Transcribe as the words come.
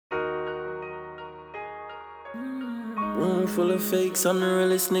Room full of fakes, I'm the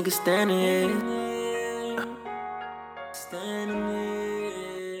realest nigga standing here.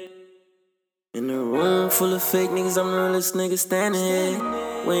 In a room full of fake niggas, I'm the realest nigga standing here.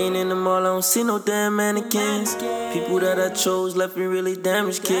 We ain't in the mall, I don't see no damn mannequins. People that I chose left me really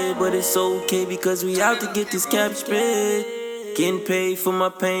damaged, kid. But it's okay because we out to get this cabbage, bitch. Getting paid for my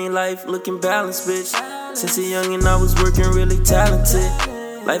pain, life looking balanced, bitch. Since a youngin' I was working really talented.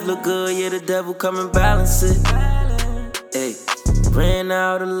 Life look good, yeah, the devil come and balance it. Hey, ran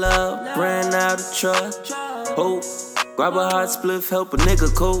out of love, ran out of trust. Hope, grab a hot spliff, help a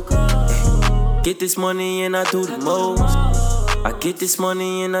nigga cope. Ay, get this money and I do the most. I get this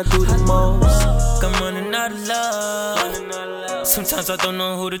money and I do the most. I'm running out of love. Sometimes I don't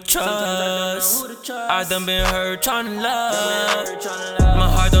know who to trust. I done been hurt trying to love. My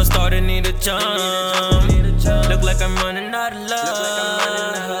heart don't start and need a jump. Look like I'm running out of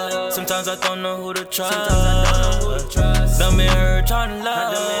love. Sometimes I don't know who to trust. Done been hurt trying to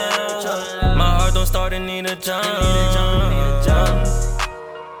love. My heart don't start and need a jump.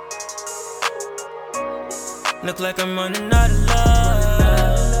 Look like I'm running out of love.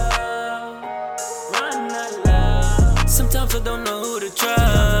 Sometimes I don't know who to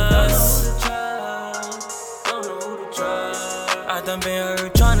trust. I done been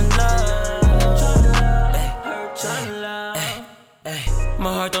hurt tryna love. Ay,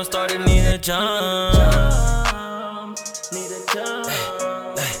 my heart don't start and need a jump.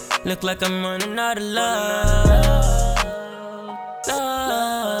 Look like I'm running out of love.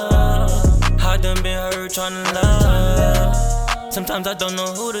 I done been hurt tryna love. Sometimes I don't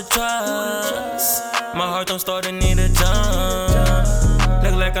know who to trust. My heart don't start and need a jump.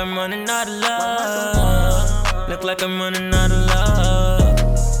 Look like I'm running out of love. Look like I'm running out of love.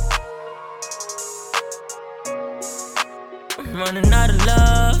 I'm running out of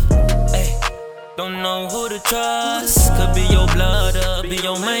love. Ay, don't know who to trust. Could be your blood or be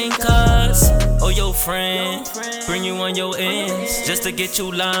your main cuz, or your friend. Bring you on your ends just to get you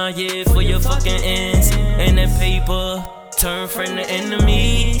lying, yeah, for your fucking ends. And that paper turn friend to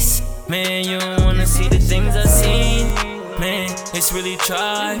enemies. Man, you don't wanna see the things I seen. Man, it's really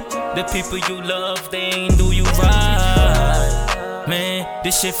tried. The people you love, they ain't do you right. Man,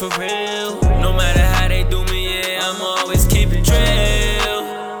 this shit for real. No matter how they do me, yeah, I'ma always keep it real.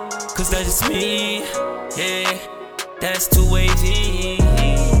 Cause that's just me, yeah, that's too wavy.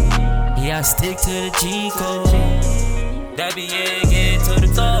 Yeah, I stick to the G code. That be yeah, get to the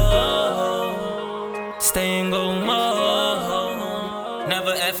goal. Stay and go more.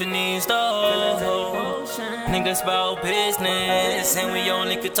 Never effing these doors. Niggas about business, and we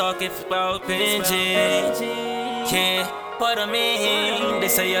only could talk if about pinching. Yeah, what I mean, they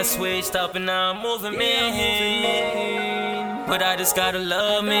say I switched up and now I'm moving in. But I just gotta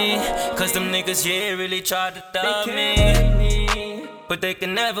love me, cause them niggas, yeah, really tried to dub me. But they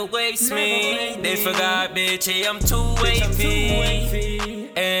can never waste me. They forgot, bitch, yeah, I'm too wavy.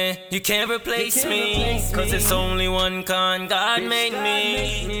 And you can't replace me, cause it's only one kind God made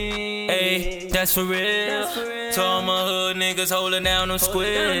me. Hey, that's for real. To all my hood niggas holding down them squill.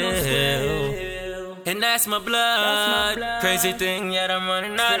 And that's my blood. Crazy thing, yet I'm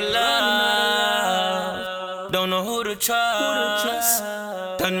running out of love. Don't know who to trust.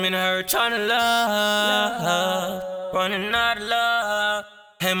 Done been hurt tryna love. Running out of love.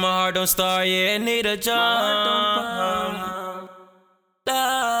 And my heart don't start, yeah, it need a jump.